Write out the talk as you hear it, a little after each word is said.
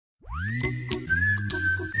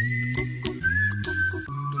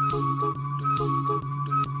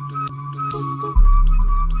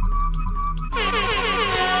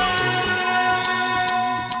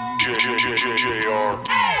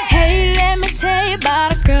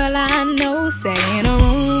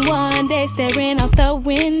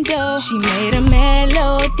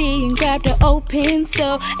CD and grabbed her old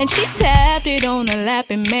pencil, and she tapped it on her lap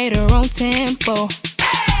and made her own tempo.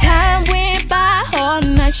 Time went by, all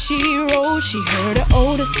night she wrote. She heard her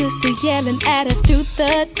older sister yelling at her through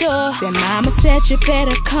the door. Then mama said you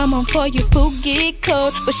better come on for your boogie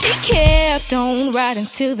code. But she kept on writing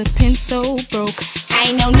till the pencil broke.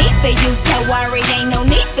 Ain't no need for you to worry, ain't no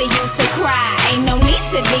need for you to cry. Ain't no need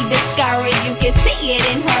to be discouraged, you can see it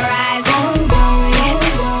in her eyes. Don't worry,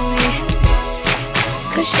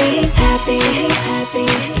 cause she's happy.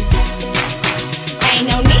 Ain't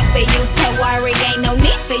no need for you to worry, ain't no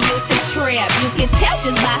need for you to trip. You can tell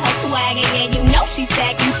just by her swagger, yeah, you know she's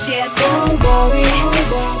stacking chips. Don't worry,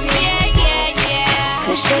 yeah,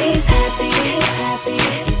 cause she's happy.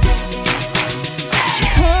 She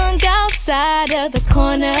hung outside of the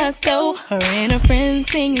corner store, her and her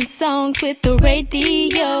friends singing songs with the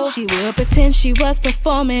radio. She would pretend she was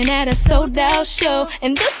performing at a sold-out show,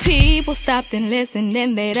 and the people stopped and listened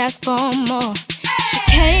and they'd ask for more. She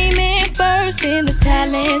came in first in the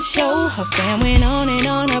talent show. Her fan went on and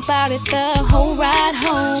on about it the whole ride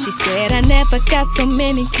home. She said, I never got so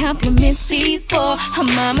many compliments before. Her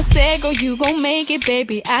mama said, girl, you gon' make it,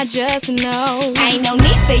 baby, I just know. Ain't no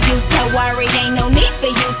need for you to worry, ain't no need for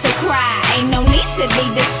you to cry. Ain't no need to be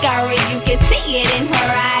discouraged, you can see it in her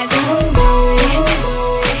eyes. Don't worry,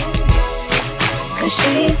 cause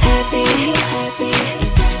she's happy.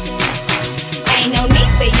 Ain't no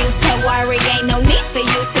need for you to worry, ain't no need for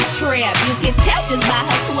you to trip. You can tell just by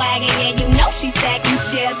her swagger, yeah, you know she's stacking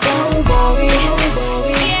chips. Don't worry,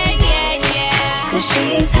 yeah, cause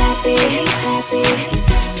she's happy.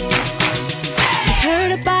 She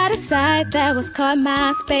heard about a site that was called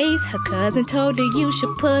MySpace. Her cousin told her you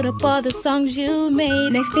should put up all the songs you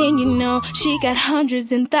made. Next thing you know, she got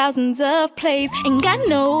hundreds and thousands of plays, and got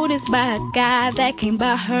noticed by a guy that came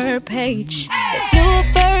by her page. They flew her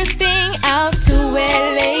first thing out to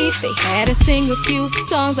LA. They had her sing a few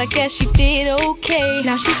songs, I guess she did okay.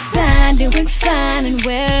 Now she signed, doing fine and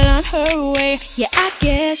well on her way. Yeah, I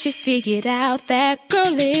guess she figured out that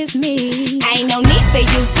girl is me. Ain't no need for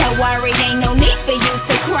you to worry, ain't no need for you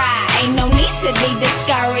to cry. Ain't no need to be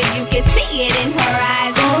discouraged, you can see it in her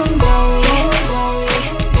eyes. Don't worry,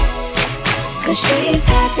 cause she's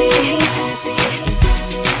happy.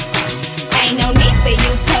 Ain't no need for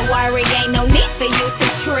you to worry, ain't no need for you to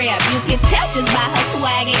trip. You can tell just by her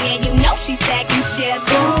swagger, yeah, you know she's stacking